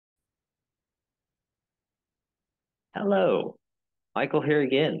Hello, Michael here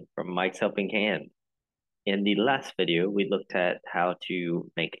again from Mike's Helping Hand. In the last video, we looked at how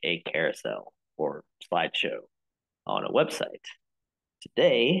to make a carousel or slideshow on a website.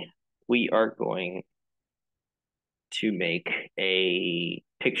 Today, we are going to make a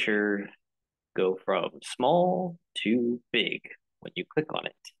picture go from small to big when you click on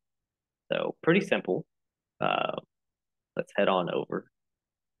it. So pretty simple. Uh, let's head on over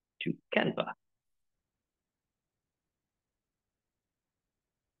to Canva.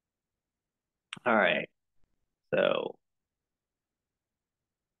 All right, so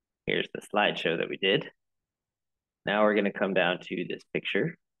here's the slideshow that we did. Now we're going to come down to this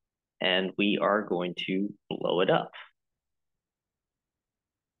picture and we are going to blow it up.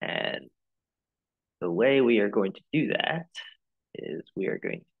 And the way we are going to do that is we are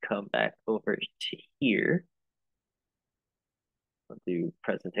going to come back over to here. We'll do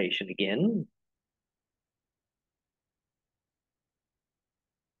presentation again.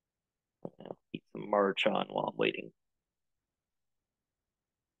 I'll keep some merch on while I'm waiting.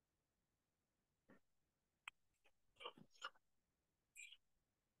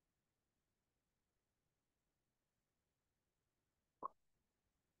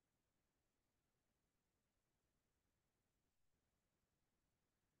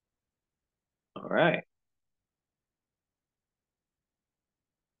 All right.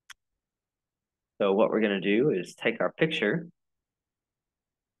 So what we're going to do is take our picture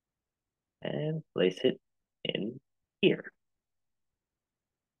and place it in here.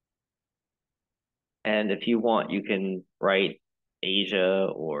 And if you want, you can write Asia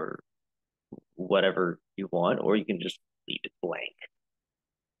or whatever you want, or you can just leave it blank.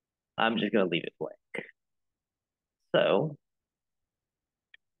 I'm just going to leave it blank. So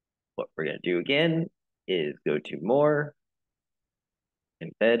what we're going to do again is go to more,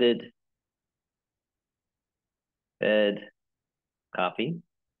 embedded, embed, copy,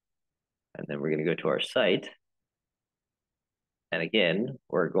 and then we're going to go to our site. And again,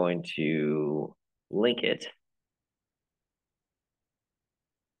 we're going to link it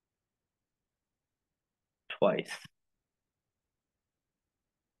twice.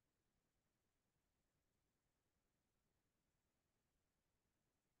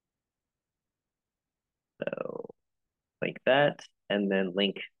 So link that, and then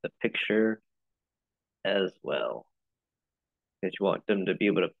link the picture as well, because you want them to be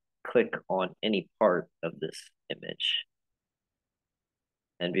able to click on any part of this image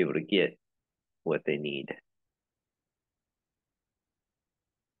and be able to get what they need.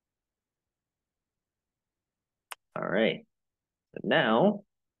 All right, so now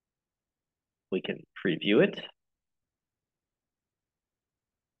we can preview it.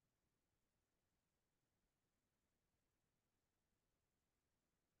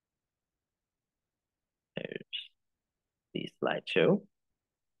 There's the slideshow.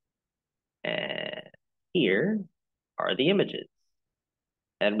 And here are the images.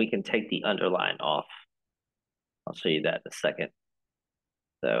 And we can take the underline off. I'll show you that in a second.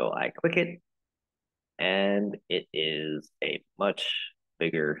 So I click it, and it is a much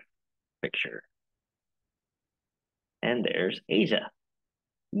bigger picture. And there's Asia.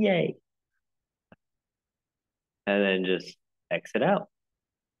 Yay. And then just exit out.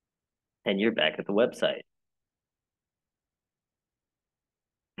 And you're back at the website.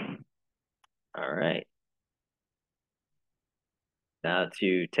 All right. Now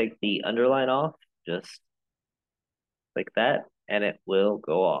to take the underline off, just click that and it will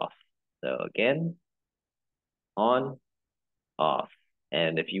go off. So again, on, off.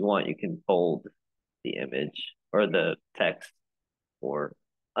 And if you want, you can bold the image or the text or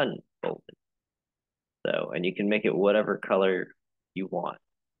unbold it. So, and you can make it whatever color you want.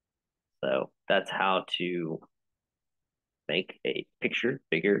 So that's how to make a picture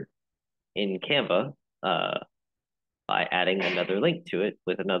bigger in Canva by adding another link to it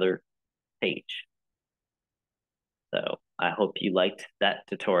with another page. So I hope you liked that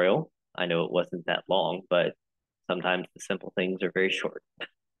tutorial. I know it wasn't that long, but sometimes the simple things are very short.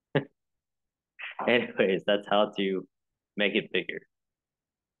 Anyways, that's how to make it bigger.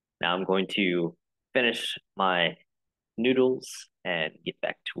 Now I'm going to finish my noodles and get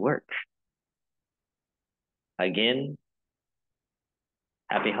back to work. Again,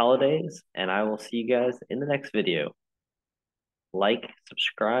 happy holidays, and I will see you guys in the next video. Like,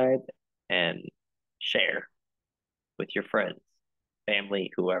 subscribe, and share with your friends,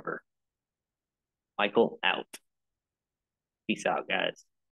 family, whoever. Michael out. Peace out, guys.